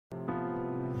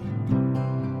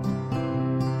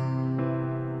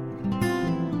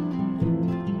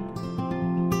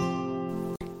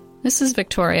This is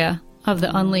Victoria of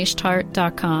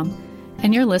theunleashedheart.com,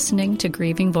 and you're listening to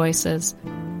Grieving Voices,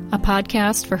 a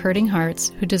podcast for hurting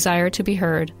hearts who desire to be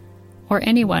heard, or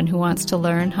anyone who wants to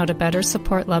learn how to better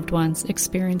support loved ones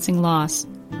experiencing loss.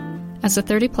 As a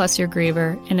 30-plus year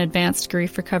griever and advanced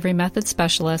grief recovery method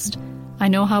specialist, I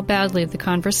know how badly the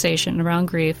conversation around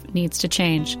grief needs to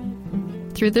change.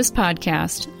 Through this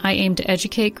podcast, I aim to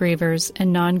educate grievers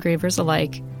and non-grievers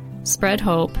alike, spread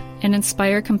hope, and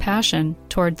inspire compassion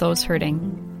toward those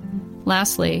hurting.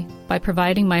 Lastly, by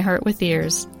providing my heart with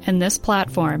ears and this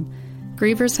platform,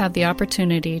 grievers have the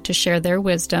opportunity to share their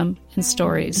wisdom and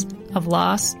stories of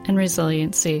loss and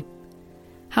resiliency.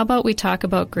 How about we talk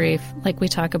about grief like we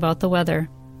talk about the weather?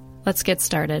 Let's get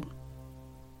started.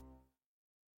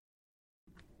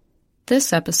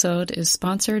 This episode is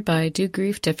sponsored by Do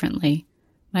Grief Differently,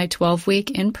 my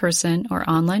 12-week in-person or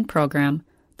online program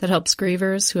that helps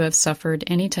grievers who have suffered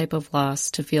any type of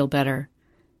loss to feel better.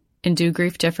 In Do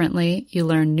Grief Differently, you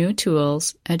learn new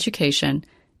tools, education,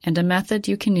 and a method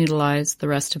you can utilize the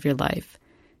rest of your life.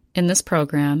 In this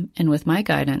program, and with my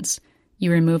guidance,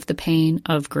 you remove the pain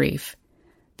of grief.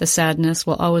 The sadness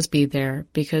will always be there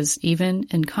because even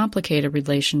in complicated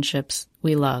relationships,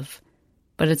 we love.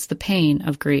 But it's the pain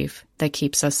of grief that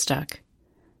keeps us stuck.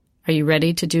 Are you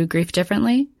ready to do grief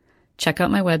differently? Check out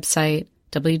my website,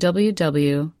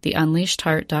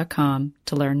 www.theunleashedheart.com,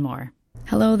 to learn more.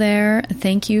 Hello there.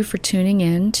 Thank you for tuning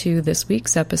in to this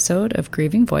week's episode of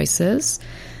Grieving Voices.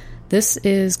 This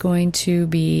is going to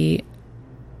be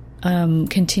a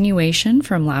continuation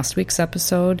from last week's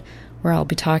episode where I'll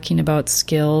be talking about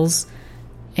skills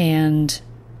and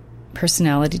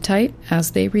personality type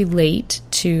as they relate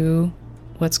to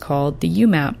what's called the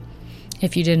UMAP.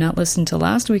 If you did not listen to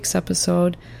last week's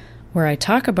episode where I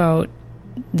talk about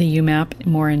the UMAP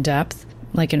more in depth,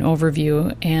 like an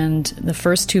overview, and the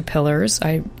first two pillars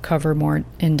I cover more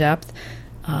in depth,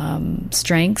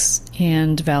 strengths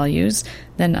and values,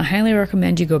 then I highly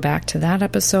recommend you go back to that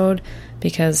episode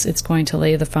because it's going to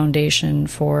lay the foundation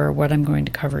for what I'm going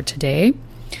to cover today.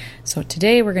 So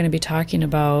today we're going to be talking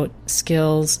about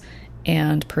skills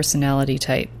and personality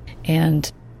type. And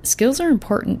skills are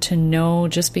important to know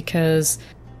just because,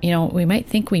 we might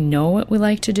think we know what we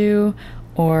like to do,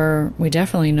 or we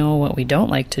definitely know what we don't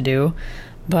like to do,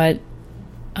 but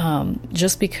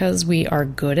just because we are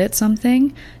good at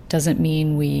something doesn't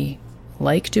mean we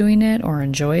like doing it or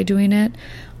enjoy doing it,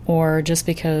 or just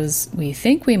because we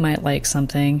think we might like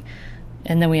something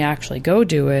and then we actually go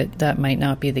do it, that might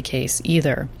not be the case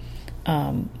either.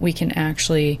 We can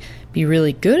actually be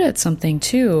really good at something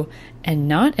too and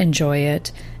not enjoy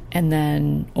it, and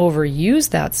then overuse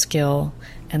that skill,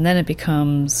 and then it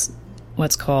becomes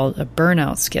what's called a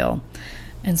burnout skill.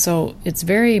 And so it's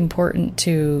very important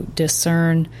to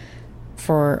discern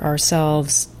for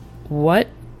ourselves what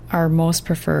our most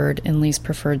preferred and least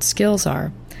preferred skills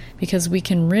are, because we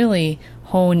can really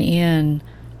hone in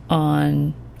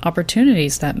on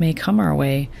opportunities that may come our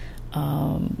way.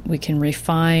 We can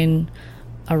refine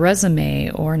a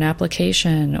resume or an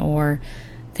application or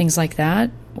things like that,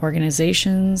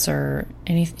 organizations or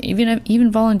anything,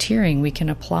 even volunteering. We can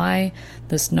apply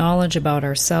this knowledge about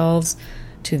ourselves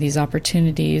to these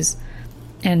opportunities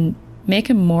and make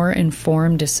a more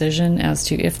informed decision as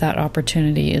to if that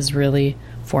opportunity is really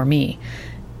for me.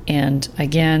 And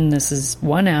again, this is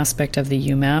one aspect of the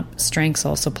UMAP. Strengths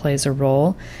also plays a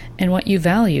role, and what you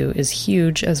value is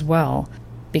huge as well.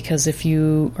 Because if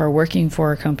you are working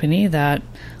for a company that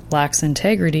lacks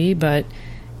integrity, but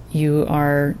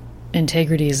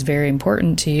integrity is very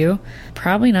important to you,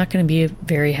 probably not going to be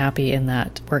very happy in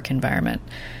that work environment.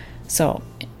 So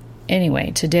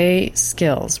anyway, today,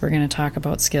 skills. We're going to talk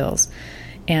about skills.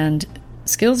 And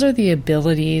skills are the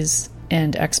abilities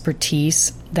and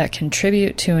expertise that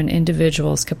contribute to an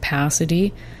individual's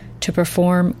capacity to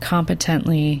perform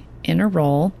competently in a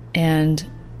role, and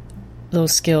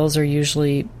those skills are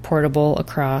usually portable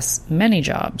across many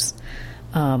jobs.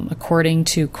 According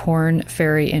to Korn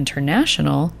Ferry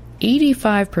International,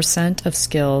 85% of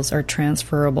skills are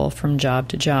transferable from job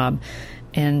to job,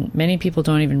 and many people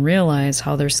don't even realize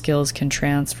how their skills can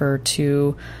transfer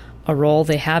to a role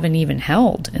they haven't even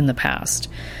held in the past.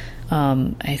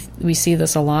 We see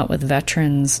this a lot with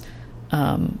veterans,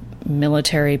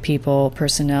 military people,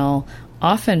 personnel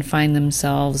often find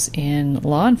themselves in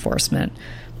law enforcement.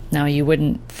 Now, you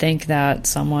wouldn't think that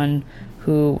someone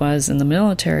who was in the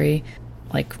military,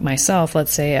 like myself,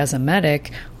 let's say as a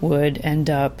medic, would end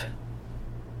up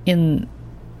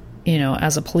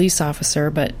as a police officer,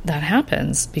 but that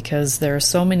happens because there are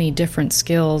so many different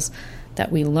skills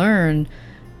that we learn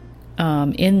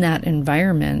in that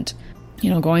environment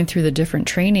going through the different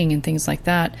training and things like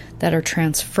that are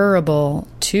transferable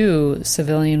to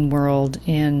civilian world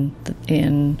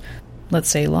in let's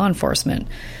say law enforcement.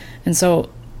 And so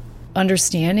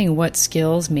understanding what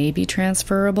skills may be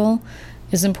transferable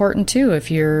is important too.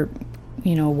 If you're,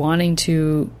 wanting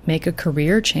to make a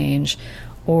career change,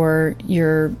 or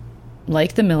you're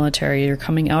like the military, you're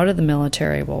coming out of the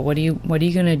military, well, what are you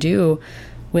going to do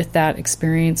with that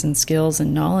experience and skills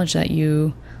and knowledge that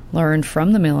you learned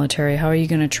from the military? How are you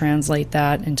going to translate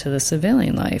that into the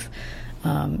civilian life?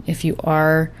 If you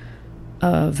are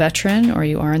a veteran or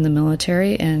you are in the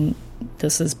military and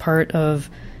this is part of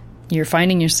you're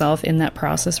finding yourself in that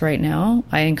process right now,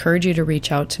 I encourage you to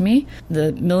reach out to me.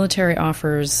 The military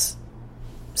offers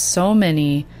so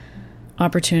many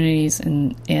opportunities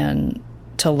and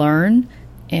to learn,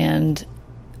 and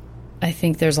I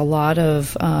think there's a lot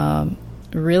of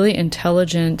really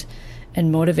intelligent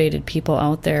and motivated people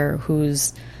out there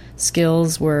whose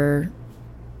skills were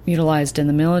utilized in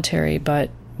the military, but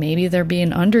maybe they're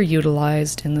being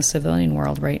underutilized in the civilian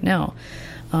world right now.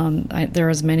 There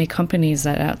is many companies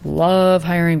that love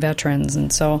hiring veterans,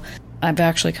 and so I've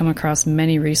actually come across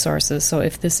many resources. So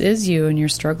if this is you and you're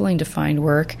struggling to find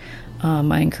work,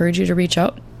 I encourage you to reach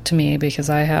out to me, because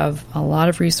I have a lot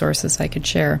of resources I could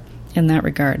share in that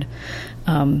regard.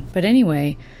 But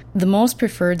anyway, the most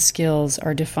preferred skills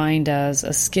are defined as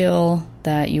a skill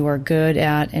that you are good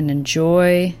at and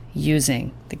enjoy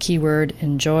using. The keyword,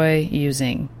 enjoy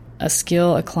using. A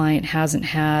skill a client hasn't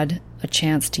had a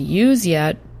chance to use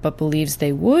yet, but believes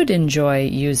they would enjoy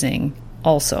using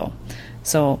also.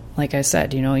 So, like I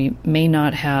said, you may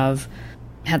not have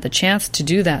had the chance to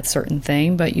do that certain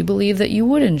thing, but you believe that you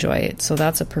would enjoy it. So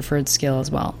that's a preferred skill as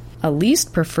well. A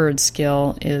least preferred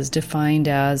skill is defined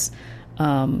as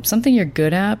something you're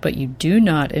good at, but you do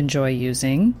not enjoy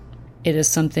using. It is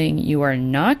something you are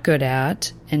not good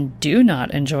at and do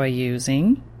not enjoy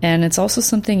using. And it's also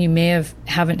something you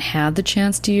haven't had the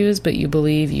chance to use, but you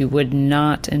believe you would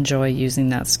not enjoy using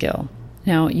that skill.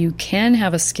 Now, you can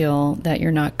have a skill that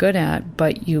you're not good at,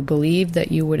 but you believe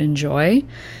that you would enjoy.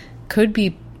 Could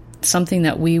be something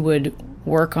that we would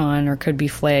work on or could be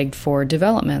flagged for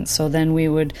development. So then we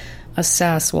would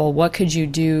assess, well, what could you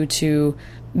do to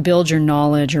build your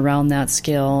knowledge around that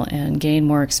skill and gain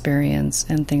more experience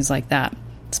and things like that.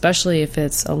 Especially if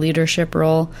it's a leadership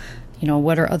role,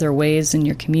 what are other ways in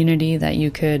your community that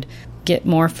you could get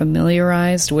more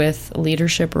familiarized with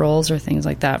leadership roles or things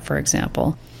like that, for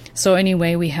example. So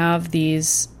anyway, we have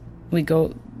there's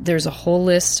a whole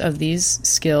list of these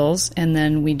skills, and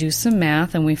then we do some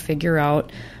math and we figure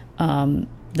out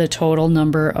the total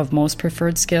number of most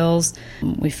preferred skills.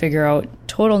 We figure out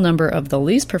total number of the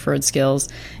least preferred skills,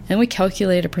 and we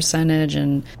calculate a percentage,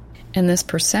 and this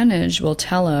percentage will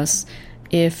tell us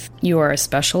if you are a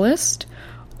specialist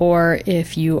or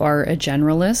if you are a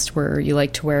generalist where you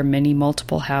like to wear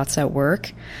multiple hats at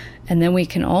work. And then we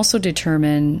can also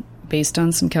determine, based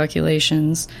on some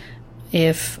calculations,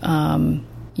 if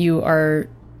you are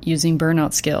using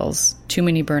burnout skills, too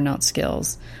many burnout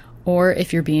skills, or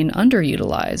if you're being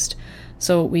underutilized.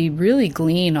 So we really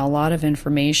glean a lot of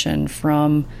information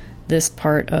from this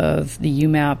part of the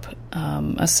UMAP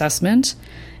assessment,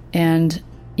 and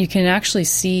you can actually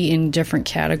see in different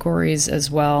categories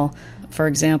as well. For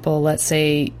example, let's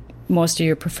say most of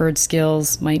your preferred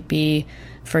skills might be,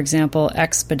 for example,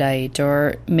 expedite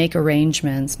or make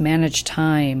arrangements, manage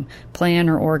time, plan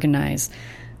or organize.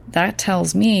 That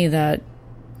tells me that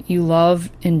you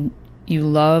love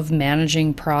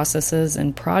managing processes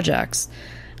and projects.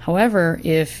 However,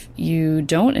 if you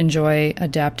don't enjoy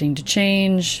adapting to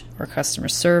change or customer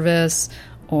service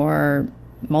or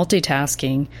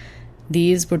multitasking,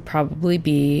 these would probably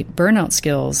be burnout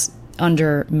skills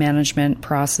under managing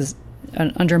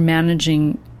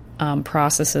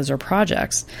processes or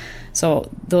projects. So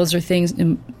those are things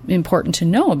important to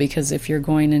know, because if you're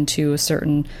going into a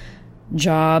certain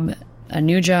job, a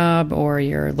new job, or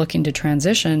you're looking to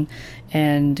transition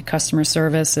and customer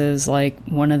service is like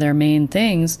one of their main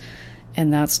things,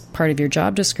 and that's part of your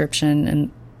job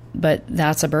description, but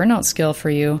that's a burnout skill for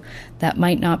you, that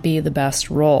might not be the best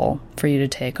role for you to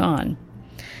take on.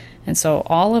 And so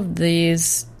all of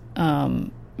these,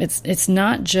 it's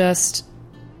not just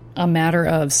a matter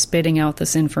of spitting out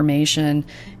this information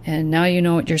and now you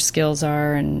know what your skills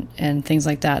are and things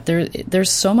like that. There's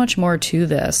so much more to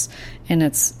this, and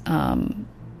it's a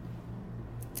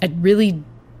really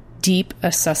deep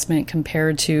assessment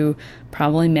compared to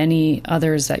probably many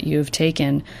others that you've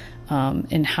taken,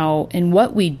 in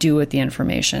what we do with the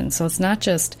information. So it's not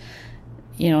just,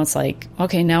 it's like,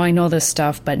 okay, now I know this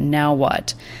stuff, but now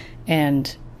what?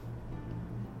 And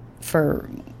for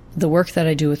the work that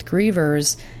I do with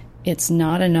grievers, it's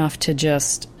not enough to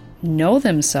just know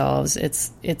themselves.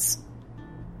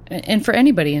 And for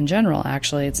anybody in general,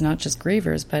 actually, it's not just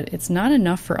grievers, but it's not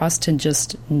enough for us to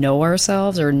just know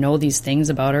ourselves or know these things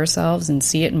about ourselves and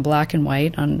see it in black and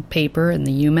white on paper in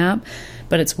the UMAP,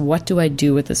 but it's what do I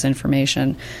do with this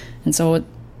information? And so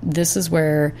this is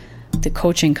where the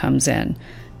coaching comes in.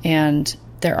 And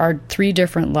there are 3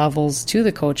 different levels to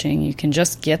the coaching. You can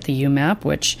just get the UMAP,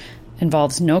 which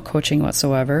involves no coaching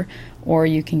whatsoever, or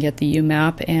you can get the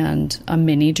UMAP and a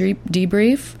mini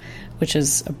debrief, which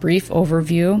is a brief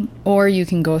overview, or you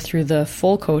can go through the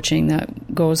full coaching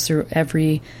that goes through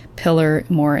every pillar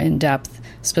more in depth,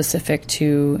 specific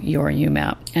to your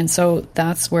UMAP. And so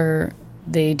that's where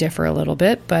they differ a little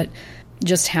bit, but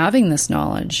just having this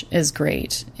knowledge is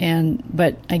great.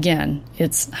 But again,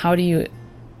 it's how do you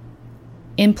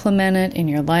implement it in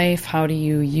your life? How do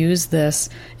you use this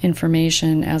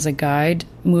information as a guide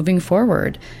moving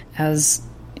forward? As,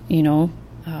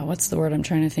 what's the word I'm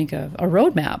trying to think of? A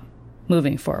roadmap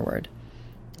moving forward.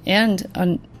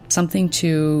 And something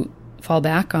to fall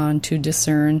back on to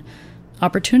discern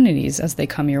opportunities as they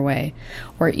come your way,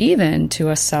 or even to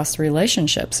assess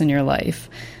relationships in your life.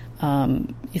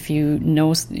 If you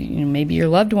know, maybe your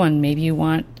loved one, maybe you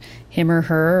want him or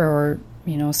her or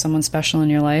someone special in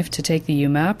your life to take the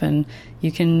UMAP, and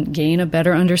you can gain a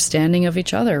better understanding of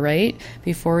each other, right?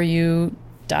 Before you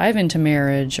dive into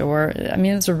marriage.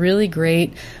 It's a really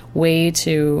great way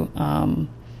to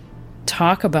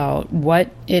talk about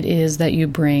what it is that you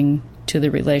bring to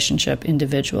the relationship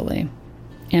individually.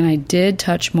 And I did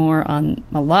touch a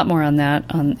lot more on that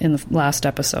in the last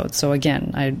episode. So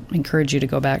again, I encourage you to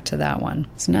go back to that one.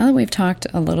 So now that we've talked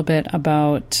a little bit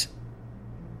about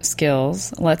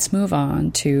skills, let's move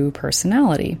on to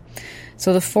personality.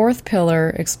 So the 4th pillar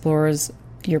explores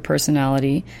your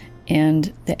personality,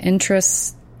 and the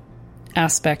interests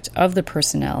aspect of the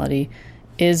personality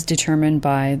is determined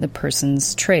by the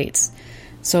person's traits.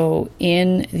 So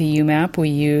in the UMAP, we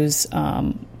use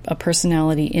a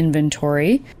personality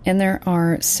inventory, and there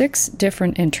are 6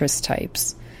 different interest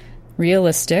types.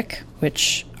 Realistic,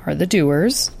 which are the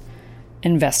doers.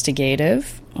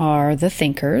 Investigative are the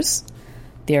thinkers.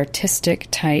 The artistic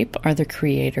type are the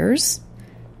creators.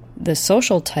 The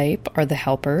social type are the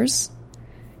helpers.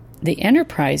 The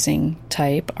enterprising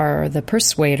type are the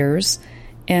persuaders.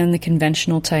 And the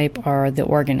conventional type are the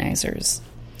organizers.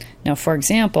 Now, for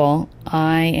example,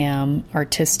 I am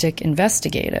artistic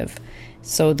investigative.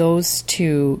 So those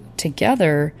 2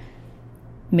 together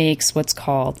makes what's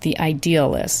called the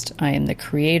idealist. I am the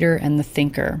creator and the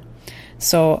thinker.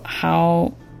 So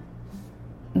how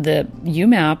the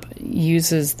UMAP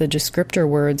uses the descriptor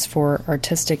words for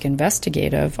artistic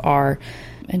investigative are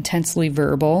intensely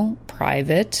verbal,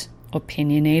 private,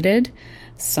 opinionated,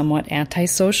 somewhat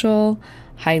antisocial,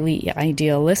 highly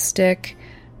idealistic,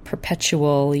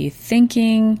 perpetually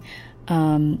thinking,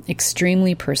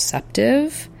 extremely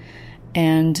perceptive.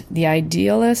 And the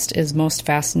idealist is most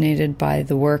fascinated by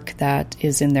the work that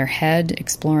is in their head,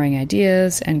 exploring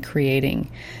ideas and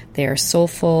creating. They are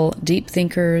soulful, deep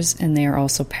thinkers, and they are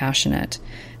also passionate.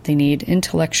 They need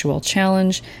intellectual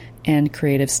challenge and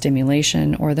creative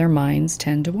stimulation, or their minds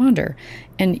tend to wander.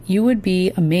 And you would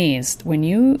be amazed when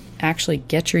you actually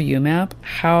get your UMAP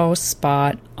how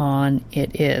spot on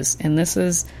it is. And this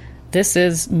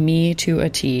is me to a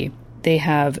T. They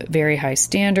have very high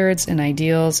standards and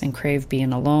ideals and crave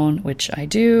being alone, which I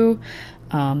do.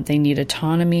 They need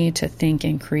autonomy to think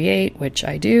and create, which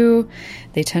I do.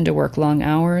 They tend to work long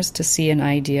hours to see an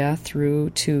idea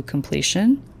through to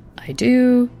completion. I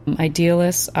do.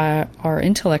 Idealists are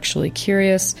intellectually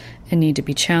curious and need to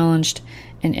be challenged,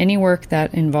 and any work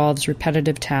that involves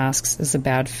repetitive tasks is a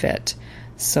bad fit.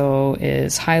 So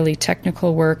is highly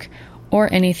technical work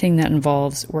or anything that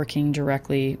involves working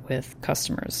directly with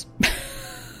customers,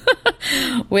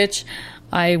 which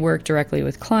I work directly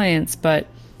with clients, but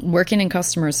working in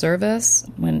customer service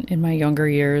in my younger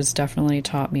years definitely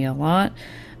taught me a lot.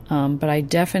 But I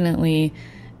definitely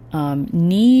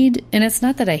need, and it's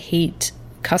not that I hate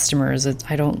customers.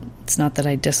 It's not that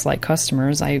I dislike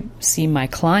customers. I see my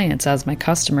clients as my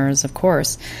customers, of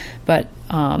course, but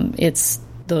it's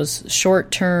those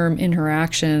short-term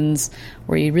interactions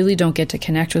where you really don't get to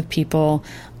connect with people.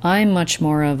 I'm much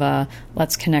more of a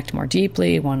let's connect more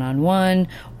deeply, one-on-one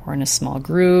or in a small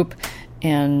group.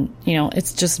 And,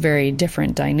 it's just very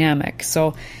different dynamic.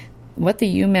 So what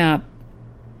the UMAP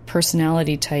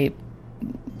personality type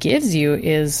gives you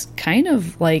is kind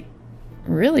of like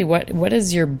really what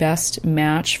is your best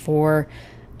match for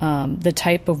the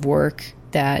type of work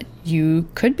that you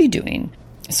could be doing.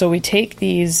 So we take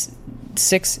these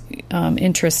 6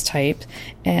 interest types,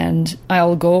 and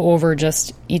I'll go over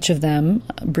just each of them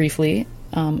briefly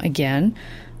again,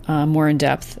 more in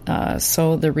depth.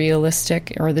 So the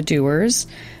realistic or the doers.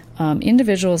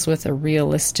 Individuals with a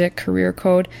realistic career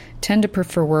code tend to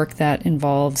prefer work that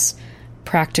involves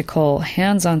practical,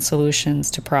 hands-on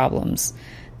solutions to problems.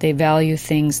 They value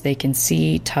things they can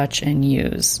see, touch, and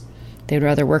use. They'd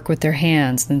rather work with their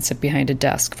hands than sit behind a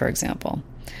desk, for example.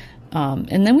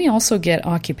 And then we also get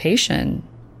occupation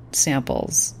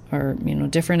samples, or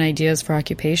different ideas for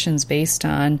occupations based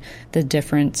on the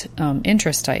different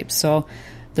interest types. So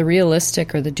the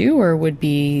realistic or the doer would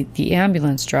be the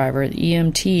ambulance driver, the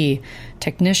EMT,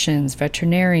 technicians,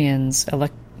 veterinarians,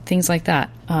 things like that.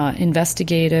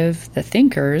 Investigative, the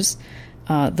thinkers,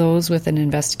 those with an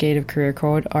investigative career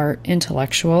code are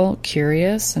intellectual,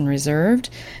 curious, and reserved,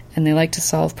 and they like to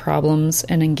solve problems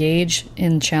and engage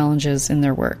in challenges in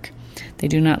their work. They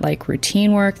do not like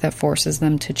routine work that forces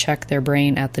them to check their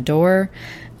brain at the door.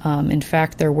 In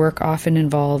fact, their work often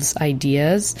involves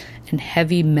ideas and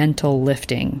heavy mental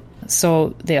lifting.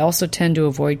 So they also tend to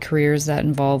avoid careers that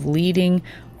involve leading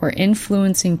or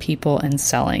influencing people and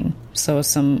selling. So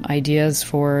some ideas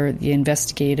for the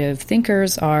investigative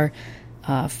thinkers are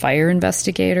fire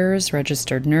investigators,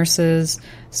 registered nurses,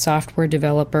 software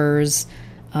developers,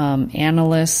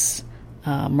 analysts,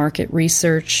 market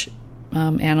research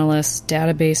analysts,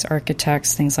 database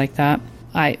architects, things like that.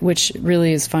 Which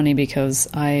really is funny because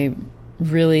I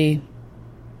really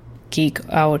geek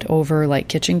out over like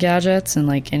kitchen gadgets and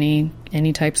like any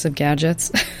types of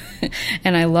gadgets.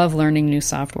 And I love learning new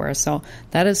software. So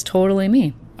that is totally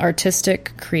me.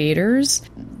 Artistic creators,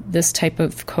 this type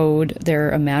of code,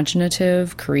 they're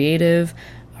imaginative, creative,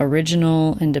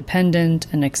 original, independent,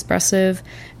 and expressive.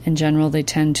 In general, they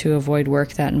tend to avoid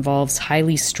work that involves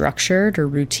highly structured or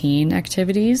routine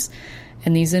activities.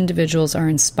 And these individuals are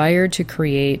inspired to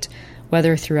create,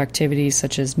 whether through activities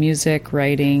such as music,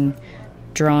 writing,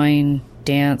 drawing,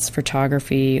 dance,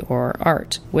 photography, or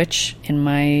art, which in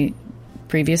my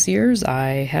previous years,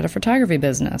 I had a photography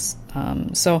business.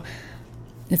 So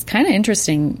it's kind of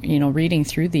interesting, reading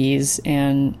through these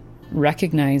and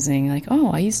recognizing like,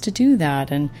 oh, I used to do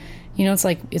that. And, it's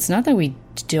like, it's not that we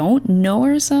don't know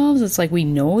ourselves. It's like we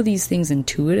know these things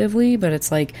intuitively, but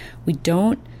it's like we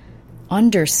don't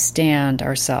understand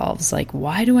ourselves. Like,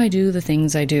 why do I do the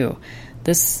things I do?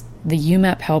 The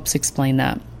UMAP helps explain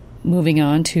that. Moving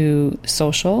on to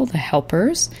social, the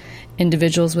helpers.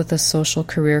 Individuals with a social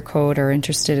career code are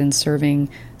interested in serving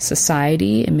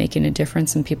society and making a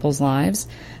difference in people's lives.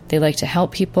 They like to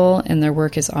help people, and their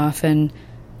work is often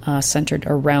centered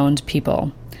around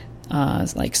people,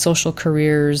 like social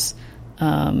careers,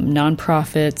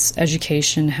 nonprofits,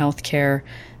 education, healthcare.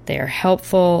 They are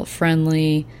helpful,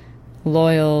 friendly,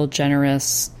 loyal,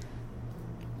 generous.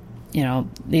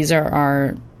 These are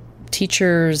our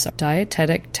teachers,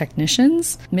 dietetic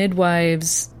technicians,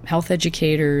 midwives, health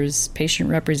educators, patient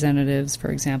representatives,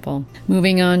 for example.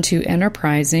 Moving on to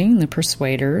enterprising, the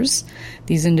persuaders.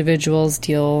 These individuals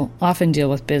often deal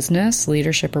with business,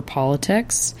 leadership, or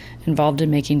politics, involved in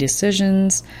making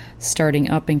decisions, starting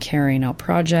up and carrying out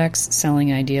projects,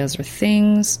 selling ideas or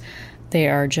things. They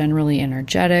are generally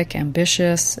energetic,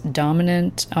 ambitious,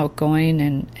 dominant, outgoing,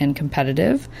 and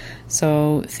competitive.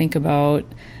 So think about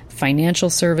financial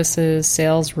services,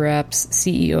 sales reps,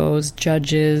 CEOs,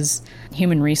 judges,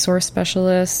 human resource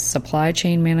specialists, supply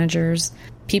chain managers,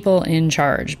 people in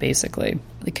charge, basically.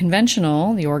 The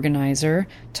conventional, the organizer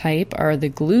type, are the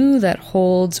glue that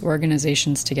holds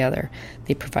organizations together.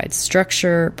 They provide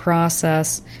structure,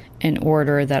 process, and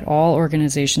order that all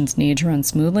organizations need to run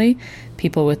smoothly.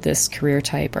 People with this career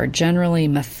type are generally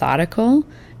methodical,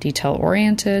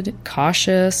 detail-oriented,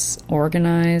 cautious,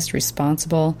 organized,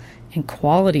 responsible, and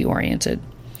quality-oriented.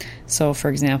 So, for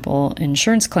example,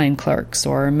 insurance claim clerks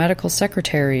or medical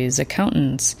secretaries,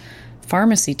 accountants,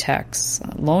 pharmacy techs,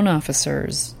 loan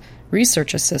officers,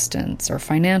 research assistants, or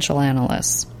financial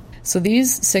analysts. So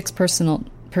these 6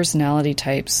 personality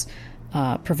types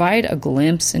provide a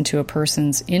glimpse into a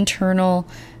person's internal,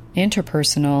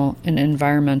 interpersonal, and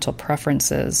environmental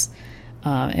preferences.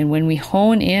 And when we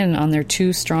hone in on their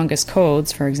 2 strongest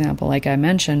codes, for example, like I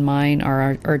mentioned, mine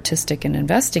are artistic and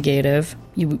investigative,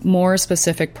 more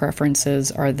specific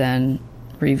preferences are then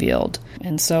revealed.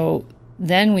 And so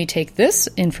then we take this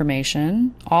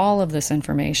information, all of this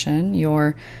information,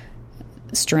 your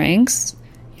strengths,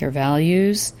 your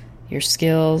values, your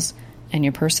skills, and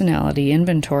your personality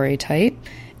inventory type,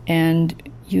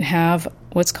 and you have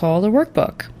what's called a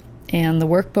workbook. And the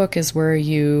workbook is where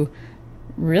you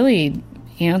really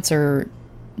answer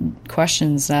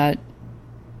questions that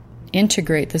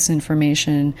integrate this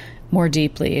information more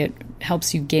deeply. It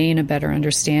helps you gain a better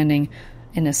understanding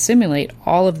and assimilate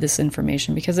all of this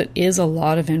information, because it is a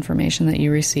lot of information that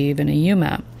you receive in a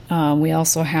UMAP. We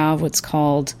also have what's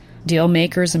called deal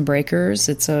makers and breakers.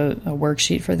 It's a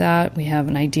worksheet for that. We have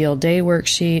an ideal day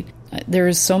worksheet. There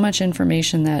is so much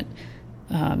information that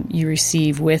you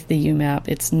receive with the UMAP.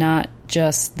 It's not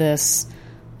just this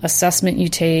assessment you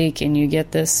take and you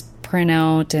get this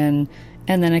printout and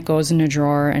then it goes in a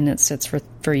drawer and it sits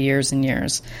for years and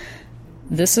years.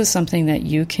 This is something that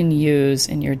you can use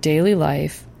in your daily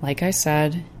life, like I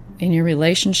said, in your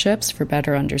relationships for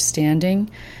better understanding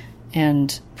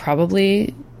and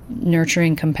probably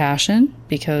nurturing compassion,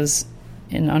 because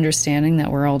in understanding that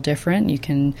we're all different, you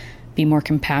can be more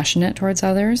compassionate towards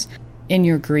others. In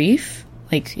your grief,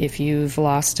 like if you've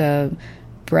lost a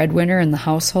breadwinner in the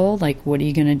household, like what are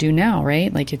you going to do now,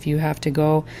 right? Like if you have to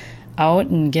go out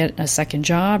and get a second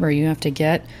job, or you have to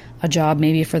get a job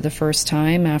maybe for the first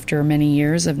time after many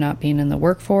years of not being in the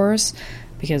workforce,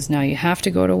 because now you have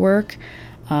to go to work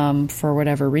for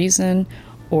whatever reason,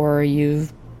 or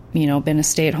you've been a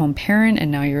stay-at-home parent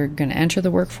and now you're going to enter the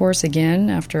workforce again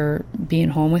after being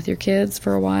home with your kids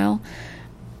for a while.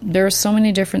 There are so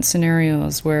many different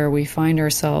scenarios where we find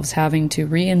ourselves having to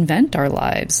reinvent our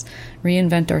lives,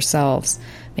 reinvent ourselves.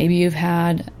 Maybe you've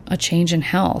had a change in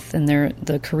health and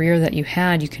the career that you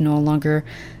had, you can no longer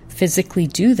physically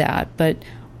do that, but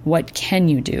what can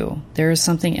you do? There is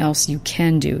something else you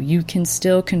can do. You can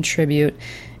still contribute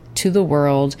to the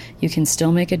world. You can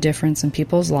still make a difference in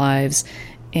people's lives.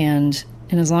 And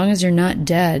as long as you're not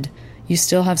dead, you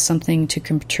still have something to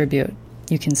contribute.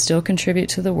 You can still contribute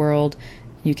to the world.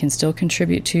 You can still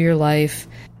contribute to your life.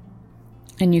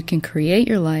 And you can create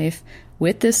your life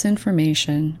with this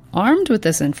information, armed with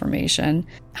this information,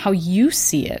 how you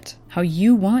see it, how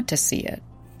you want to see it,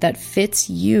 that fits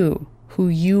you, who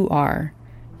you are,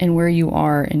 and where you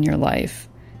are in your life,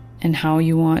 and how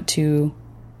you want to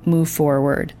move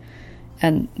forward.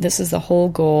 And this is the whole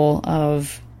goal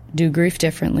of Do Grief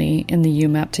Differently in the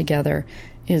UMAP Together,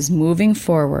 is moving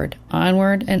forward,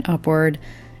 onward and upward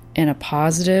in a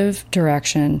positive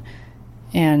direction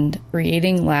and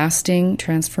creating lasting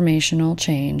transformational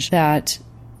change that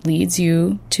leads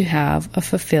you to have a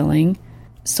fulfilling,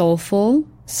 soulful,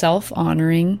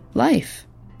 self-honoring life.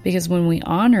 Because when we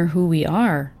honor who we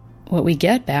are, what we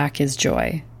get back is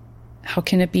joy. How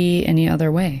can it be any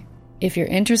other way? If you're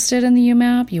interested in the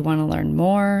UMAP, you want to learn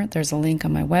more, there's a link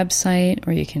on my website,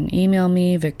 or you can email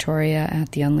me,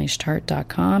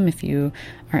 victoria@theunleashedheart.com, if you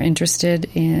are interested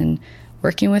in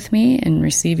working with me and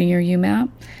receiving your UMAP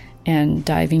and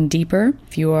diving deeper.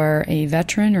 If you are a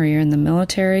veteran or you're in the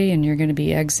military and you're going to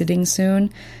be exiting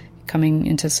soon, coming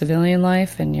into civilian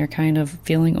life, and you're kind of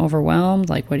feeling overwhelmed,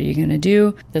 like what are you going to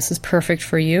do? This is perfect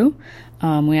for you.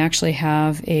 We actually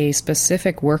have a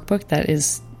specific workbook that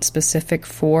is specific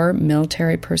for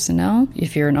military personnel.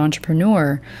 If you're an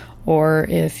entrepreneur, or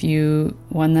if you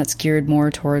one that's geared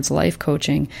more towards life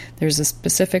coaching, there's a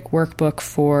specific workbook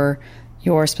for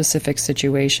your specific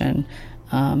situation.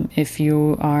 If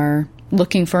you are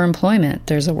looking for employment,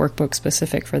 there's a workbook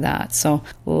specific for that. So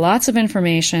lots of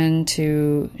information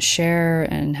to share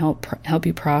and help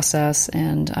you process,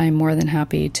 and I'm more than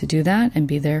happy to do that and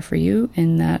be there for you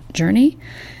in that journey.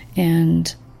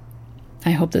 And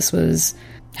I hope this was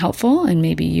helpful, and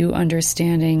maybe you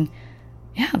understanding,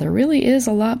 there really is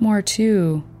a lot more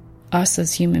to us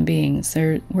as human beings.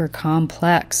 We're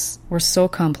complex. We're so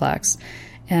complex.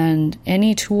 And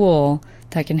any tool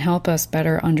that can help us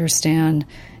better understand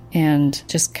and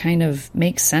just kind of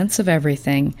make sense of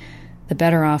everything, the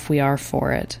better off we are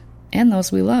for it, and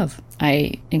those we love.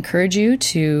 I encourage you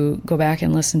to go back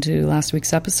and listen to last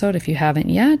week's episode if you haven't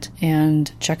yet,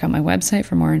 and check out my website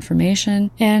for more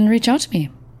information, and reach out to me,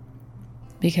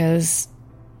 because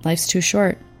life's too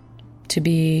short to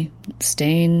be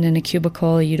staying in a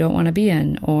cubicle you don't want to be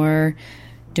in, or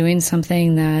doing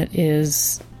something that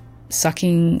is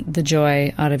sucking the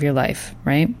joy out of your life,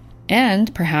 right?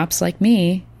 And perhaps like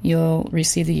me, you'll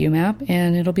receive the UMAP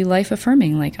and it'll be life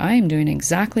affirming, like I am doing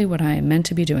exactly what I am meant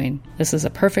to be doing. This is a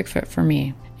perfect fit for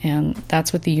me. And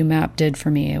that's what the UMAP did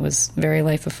for me. It was very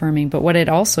life affirming. But what it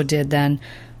also did then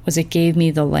was it gave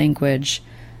me the language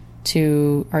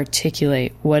to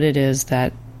articulate what it is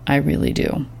that I really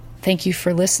do. Thank you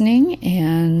for listening.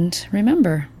 And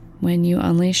remember, when you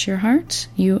unleash your heart,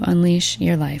 you unleash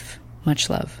your life. Much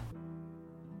love.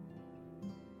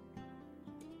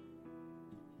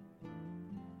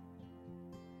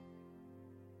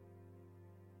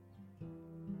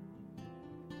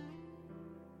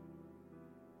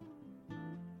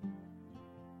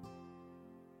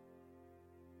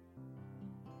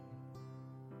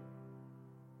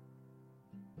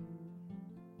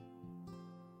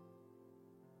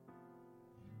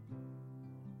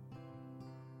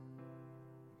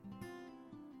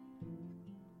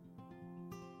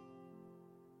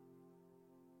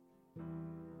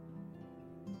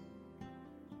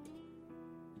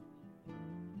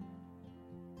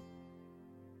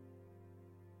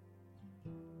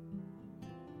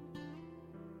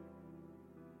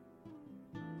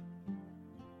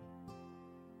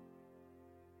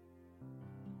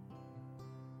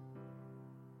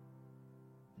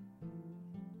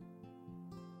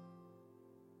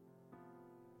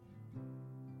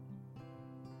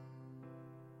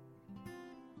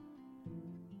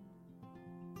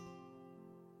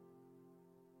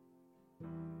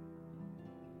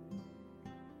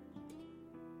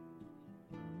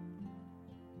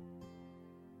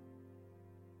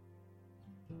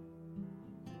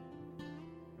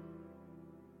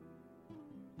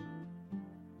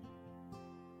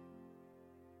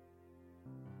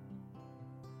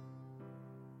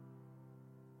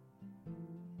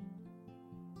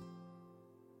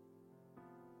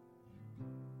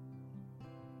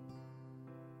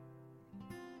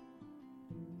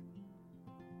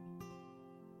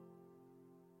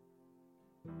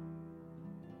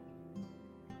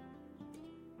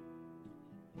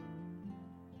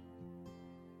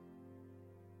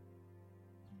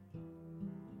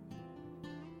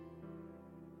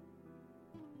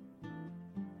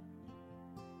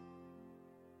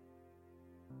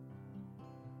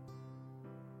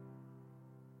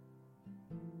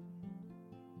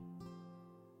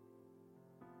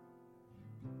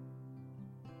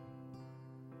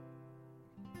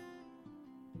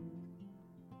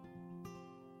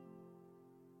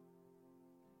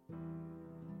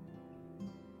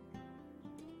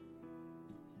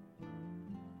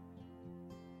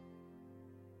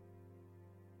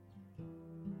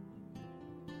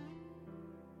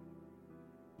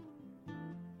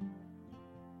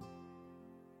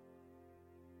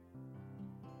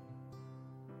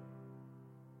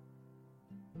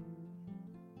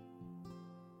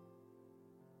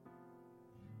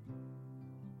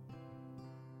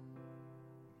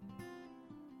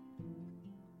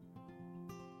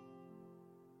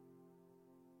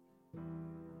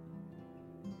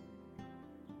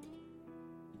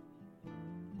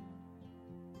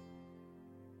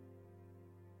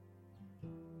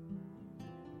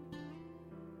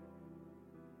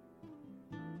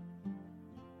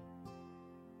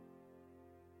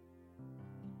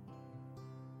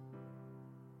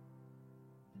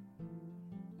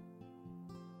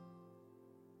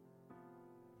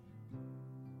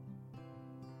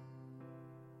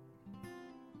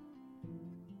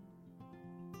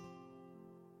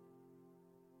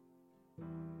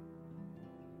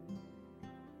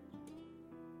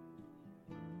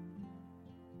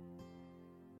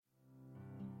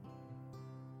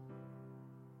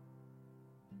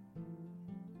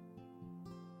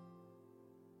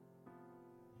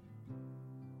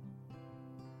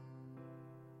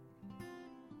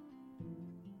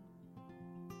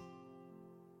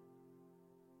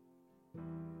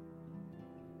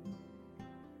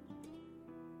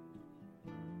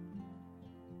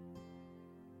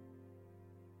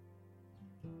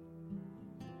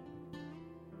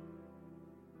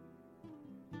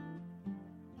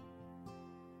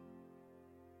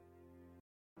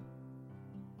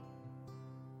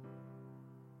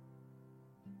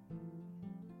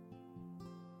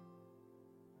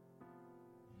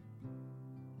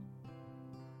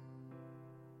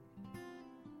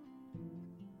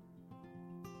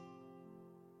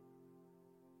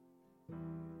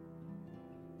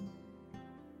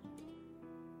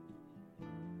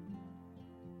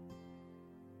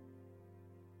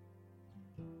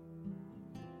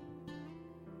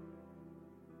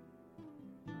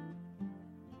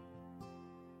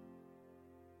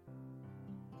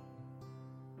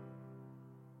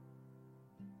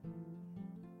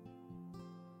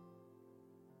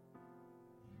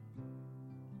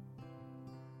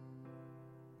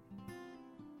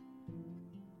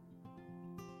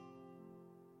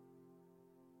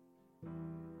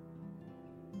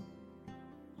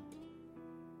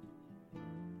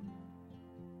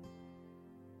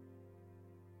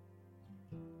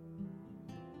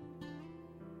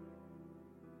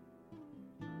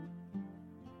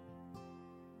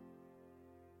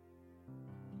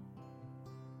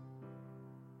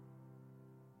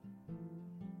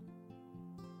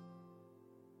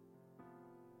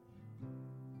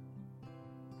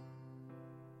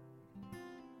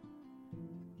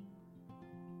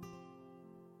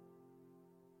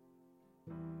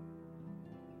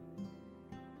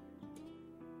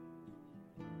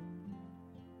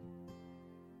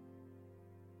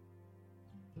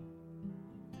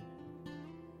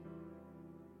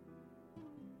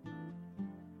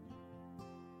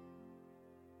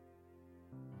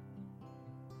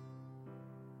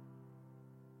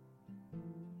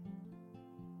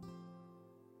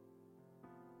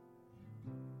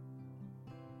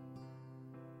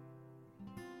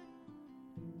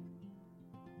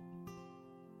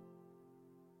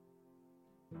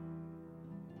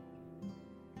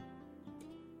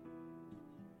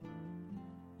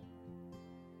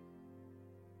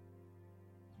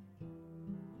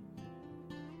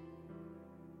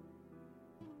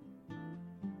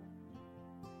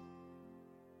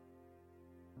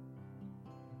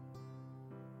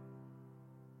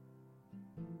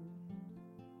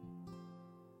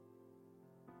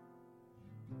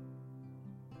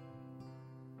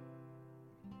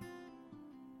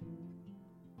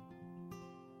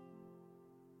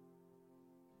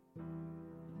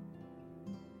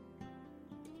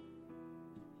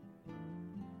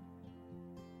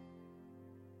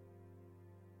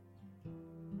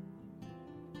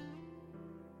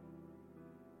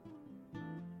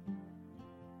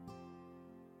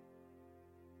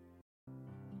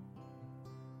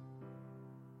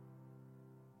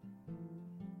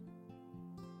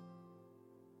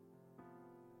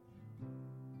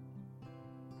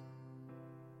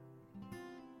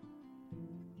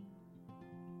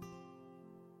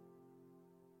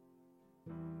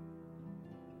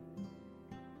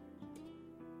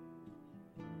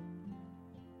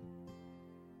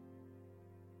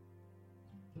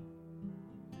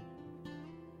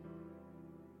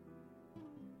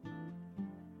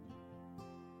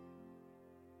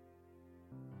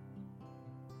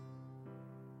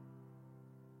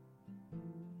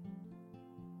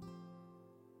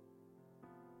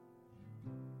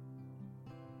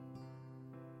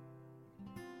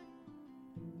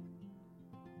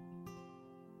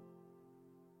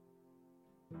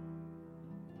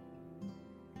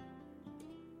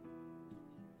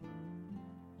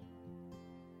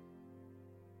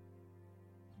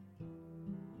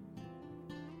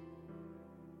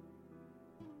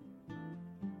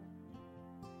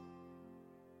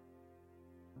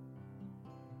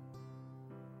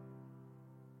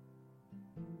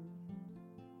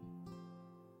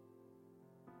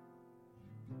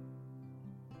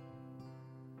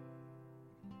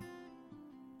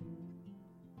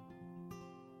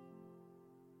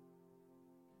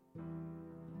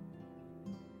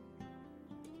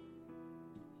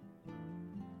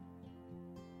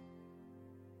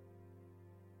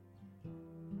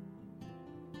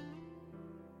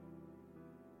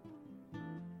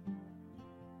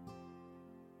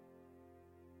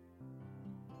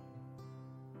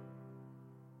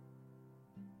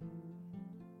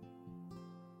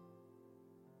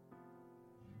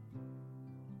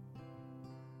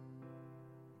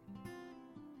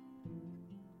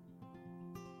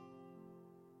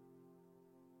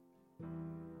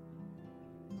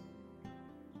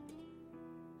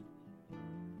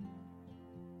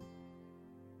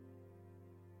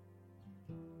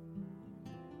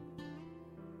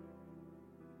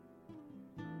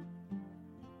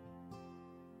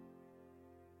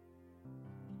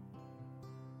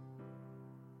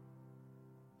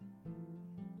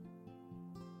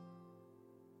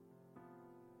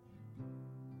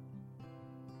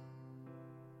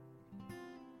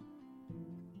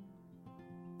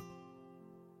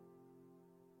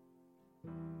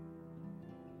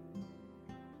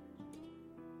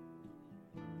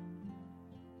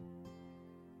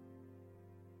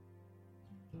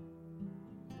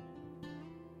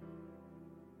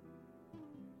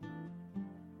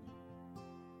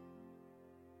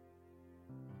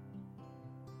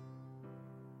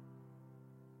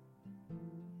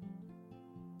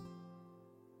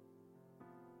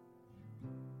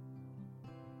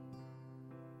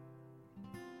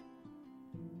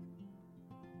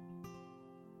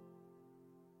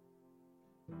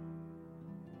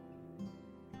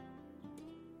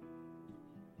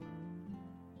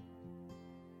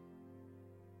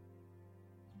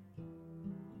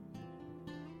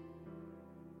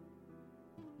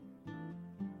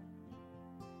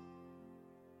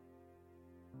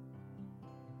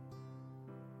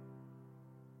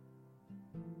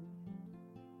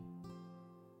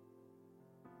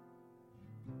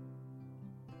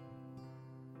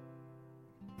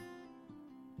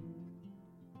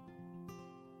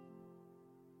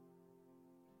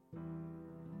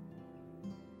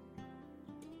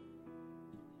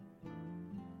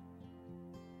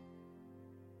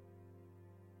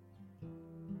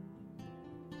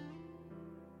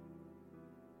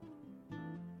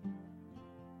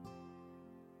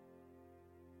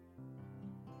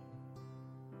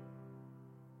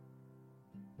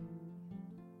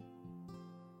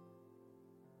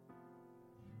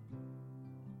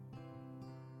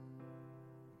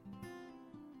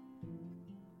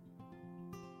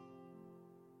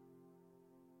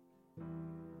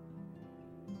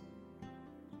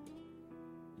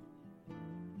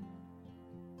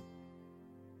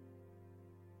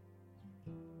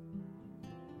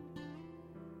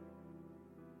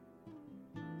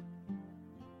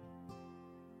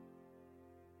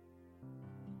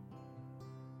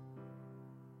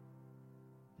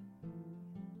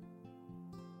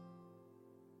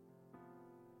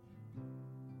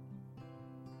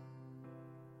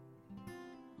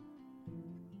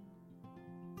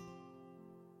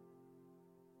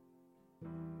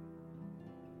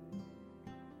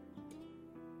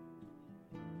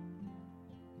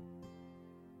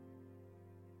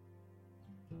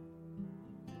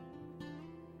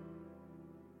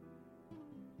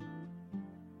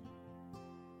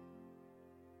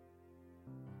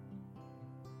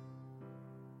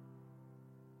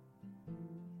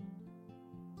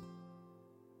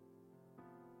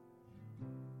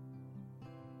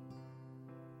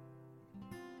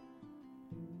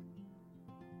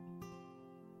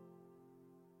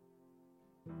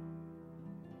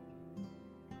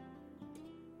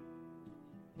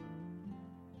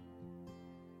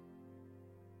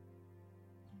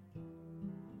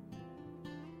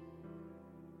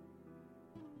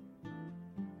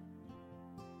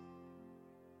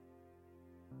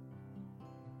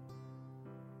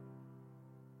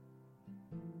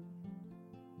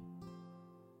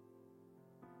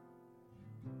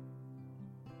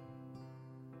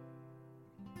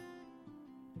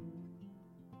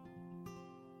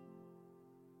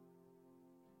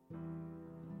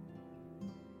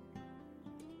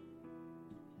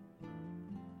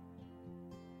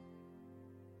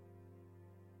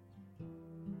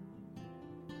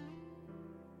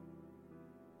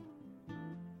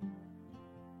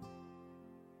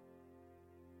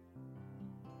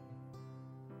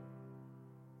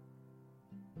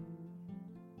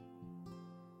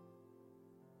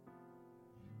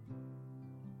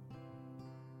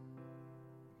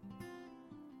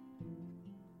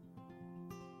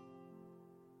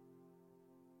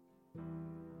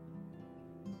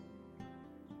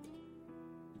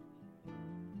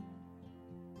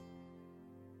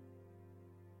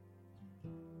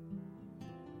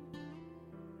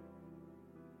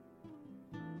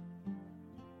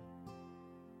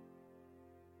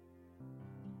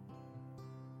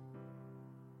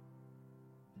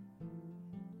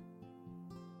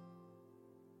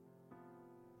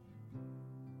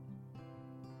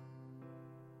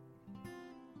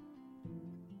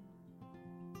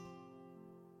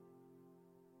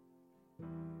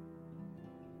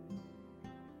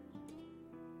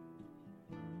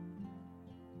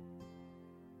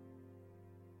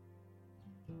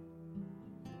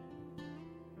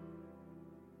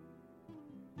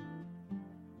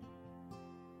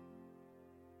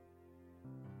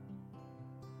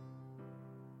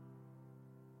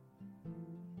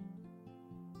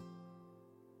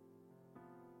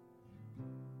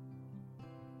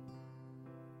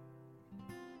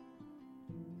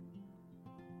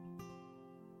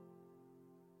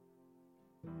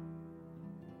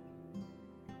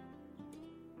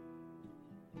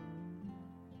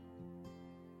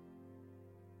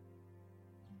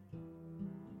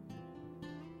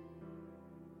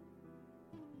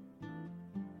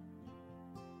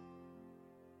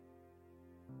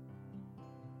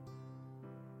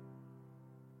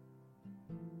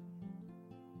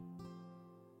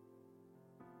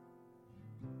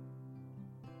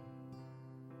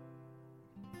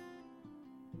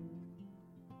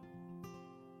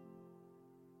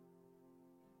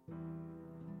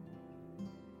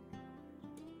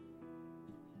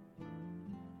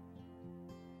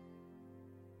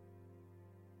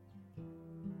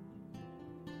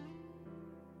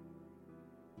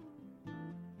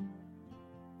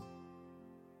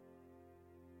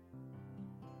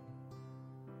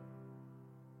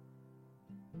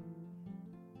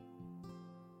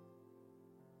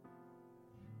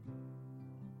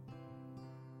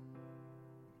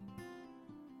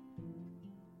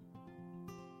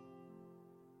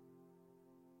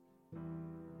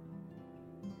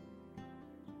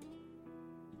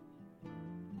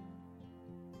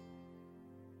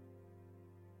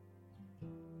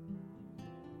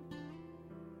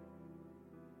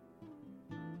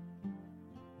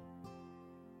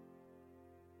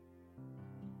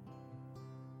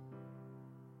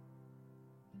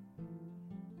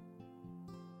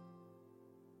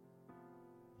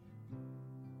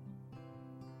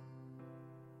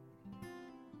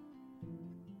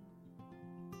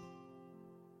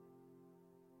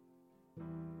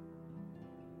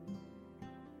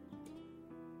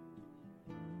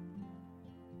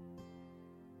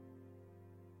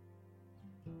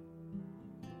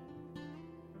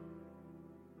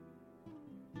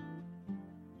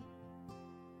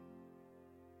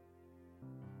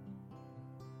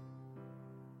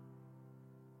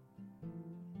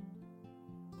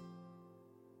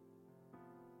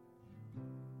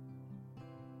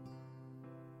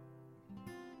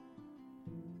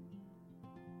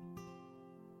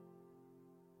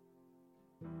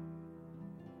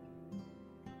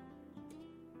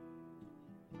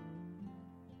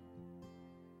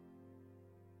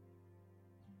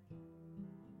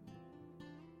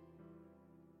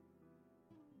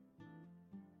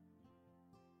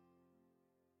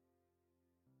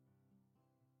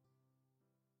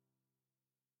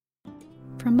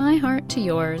 From my heart to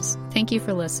yours, thank you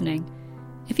for listening.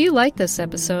 If you like this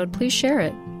episode, please share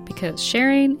it, because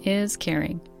sharing is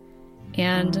caring.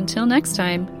 And until next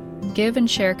time, give and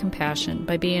share compassion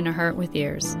by being a heart with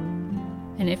ears.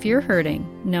 And if you're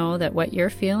hurting, know that what you're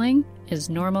feeling is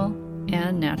normal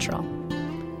and natural.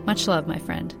 Much love, my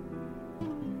friend.